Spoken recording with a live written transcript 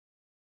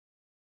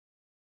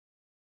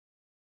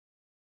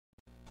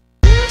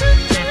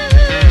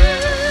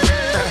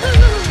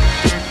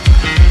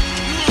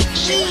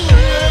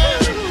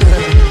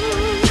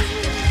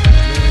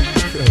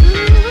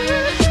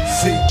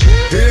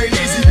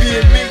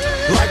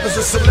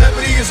a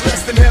celebrity is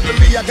less than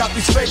heavenly. I got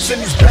these fakes and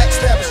these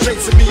backstabbers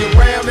chasing me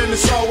around, and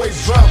it's always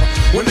drama.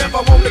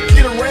 Whenever I want to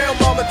get around,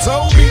 mama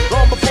told me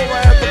long before I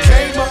ever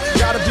came up,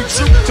 gotta be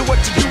true to what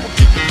you do and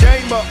keep the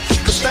game up.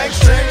 Cause things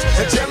change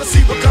and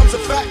jealousy becomes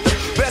a factor.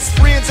 Best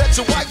friends at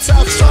your White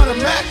House trying to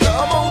mack her.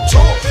 I'm on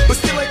tour, but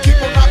still ain't keep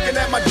on knocking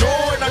at my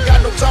door, and I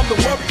got no time to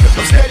worry.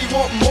 I'm steady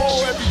wanting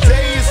more. Every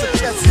day is a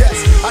test, yes.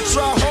 I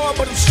try hard,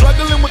 but I'm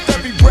struggling with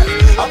every breath.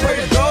 I pray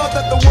to God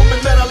that the woman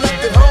that I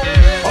left at home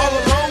all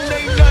alone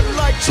ain't nothing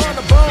like trying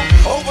to bone.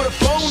 Over the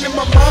phone in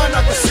my mind,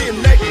 I can see her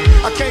naked.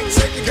 I can't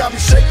take it, got me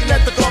shaking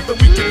at the thought that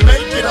we can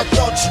make it. I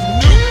thought you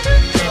knew.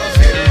 Thugz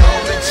getting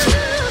lonely too.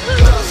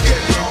 Thugz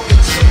getting lonely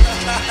too.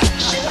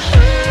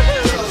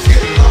 Thugz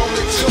getting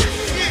lonely too.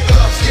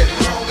 Thugz getting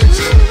lonely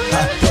too.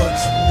 I thought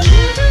you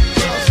knew.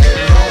 Thugz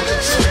getting lonely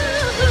too.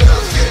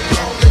 Thugz getting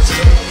lonely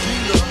too.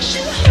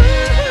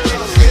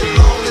 Thugz getting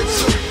lonely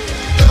too.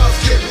 Thugz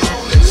getting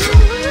lonely too.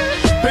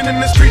 Been in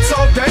the streets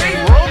all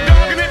day, road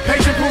dogging it.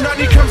 Patient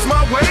Punani comes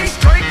my way,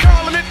 straight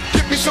calling it.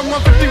 Give me some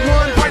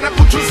 151,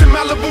 pineapple juice and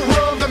Malibu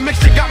rum. The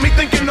mixture got me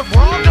thinking of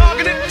raw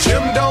dogging it.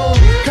 Jim Dome,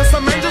 cause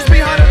some angels be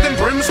hotter than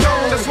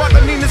brimstone. That's why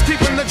the Nina's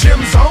keeping the gym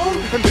zone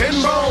and pin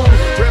bone.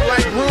 Red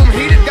light room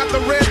heated, got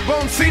the red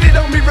bone seated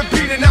on me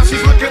repeated. Now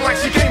she's looking like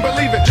she can't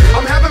believe it.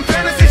 I'm having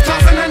fantasies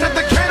tossing under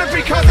the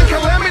canopy, causing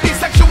calamity,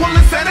 sexual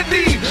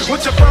insanity.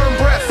 With your firm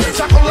breath,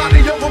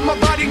 chocolate over my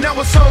body, now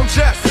it's on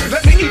chest.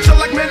 Let me eat you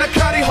like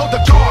manicotti, hold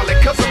the garlic,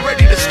 cause I'm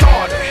ready to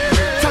start it.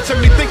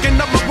 Touching me, thinking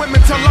of my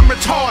women till I'm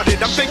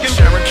retarded. I'm thinking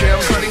Sharon Kim,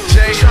 Honey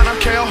J, Shana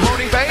Kale,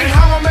 Honey Faye.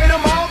 How I made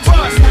them all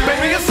bust.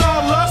 Baby, it's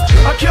all lust.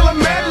 I kill a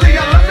madly.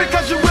 I love it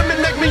cause you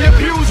women make me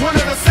abuse one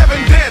of the 7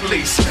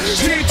 deadlies.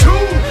 T2,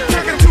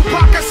 taking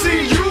Tupac, I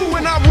see you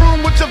in our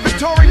room with your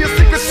Victoria's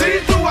Secret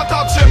see-through. I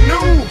thought you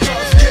knew.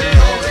 Thugz getting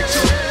lonely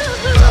too.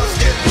 Thugz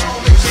getting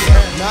lonely too.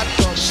 Not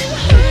thought you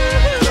knew.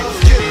 Thugz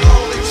getting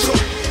lonely too.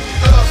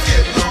 Thugz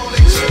getting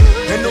lonely too.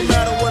 And no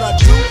matter what I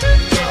do,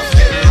 Thugz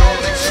getting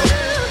lonely too.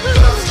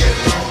 Thugz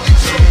getting lonely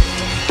too.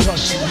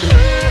 Thought you knew.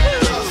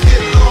 Thugz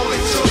getting lonely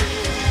too.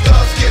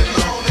 Thugz getting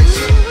lonely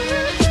too.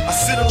 I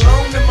sit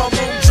alone in my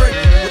room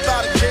drinking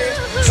without a care,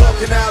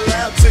 talking out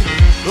loud to you.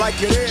 Like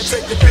your hair,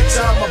 take the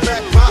picture out my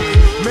back pocket.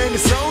 Man,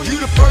 it's on you,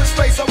 the first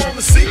face I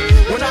wanna see.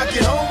 When I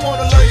get home,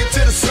 wanna love you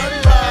till the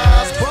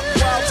sunrise. Buck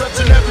wild,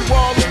 touching every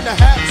wall in the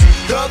house.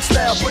 Thug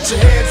style, put your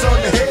hands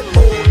on the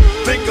headboard.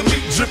 Think of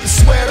me dripping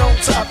sweat on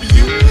top of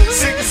you.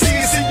 Sick to see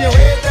it's in your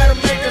head that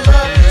I'm making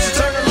love.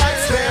 So turn the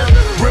lights down,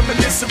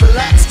 reminisce and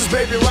relax, cause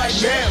baby right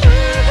now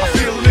I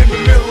feel it in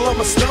the middle of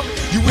my stomach.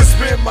 You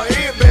whisper in my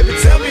ear, baby,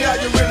 tell me how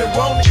you really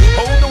want it.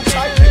 Hold on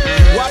tight,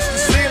 watch the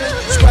ceiling,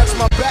 scratch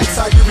my back,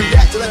 how you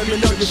react, let me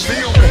know you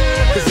feel me.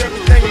 Cause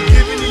everything I'm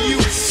giving to you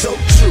is so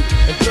true.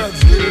 And Thugz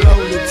get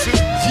lonely too,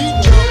 you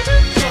know.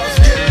 Thugz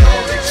get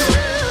lonely too.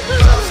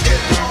 Thugz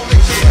get lonely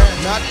too.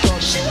 Not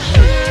thought you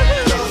knew.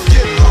 Thugz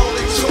get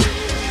lonely too.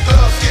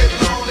 Thugz get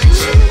lonely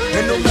too.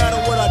 And no matter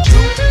what I do,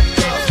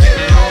 Thugz get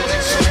lonely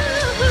too.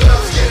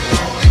 Thugz get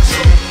lonely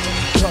too.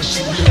 Thought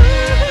you knew.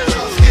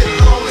 Thugz get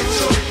lonely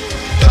too.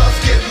 Thugz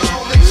get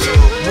lonely too.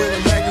 When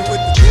I'm hanging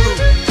with the crew,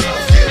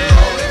 Thugz get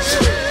lonely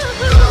too.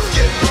 Thugz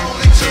get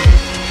lonely too.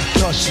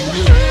 Thought you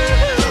knew.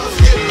 Thugz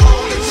get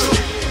lonely too.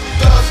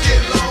 Thugz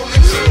get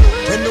lonely too.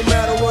 And no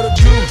matter what I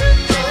do,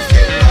 Thugz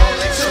get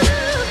lonely too.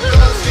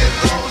 Thugz get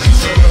lonely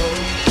too.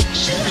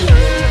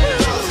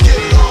 Thugz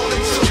get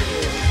lonely too.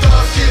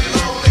 Thugz get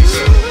lonely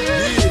too.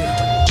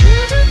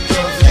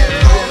 Thugz get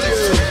lonely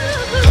too.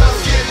 Thugz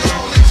get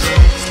lonely too.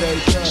 Stay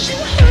coming.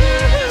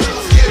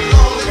 Thugz get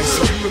lonely too.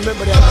 So you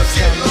remember that next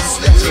time you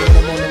snatch it when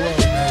I'm on the road,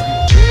 baby.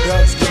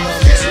 Thugz get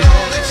lonely too.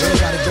 You ain't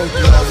gotta go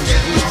through all these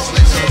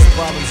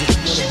problems.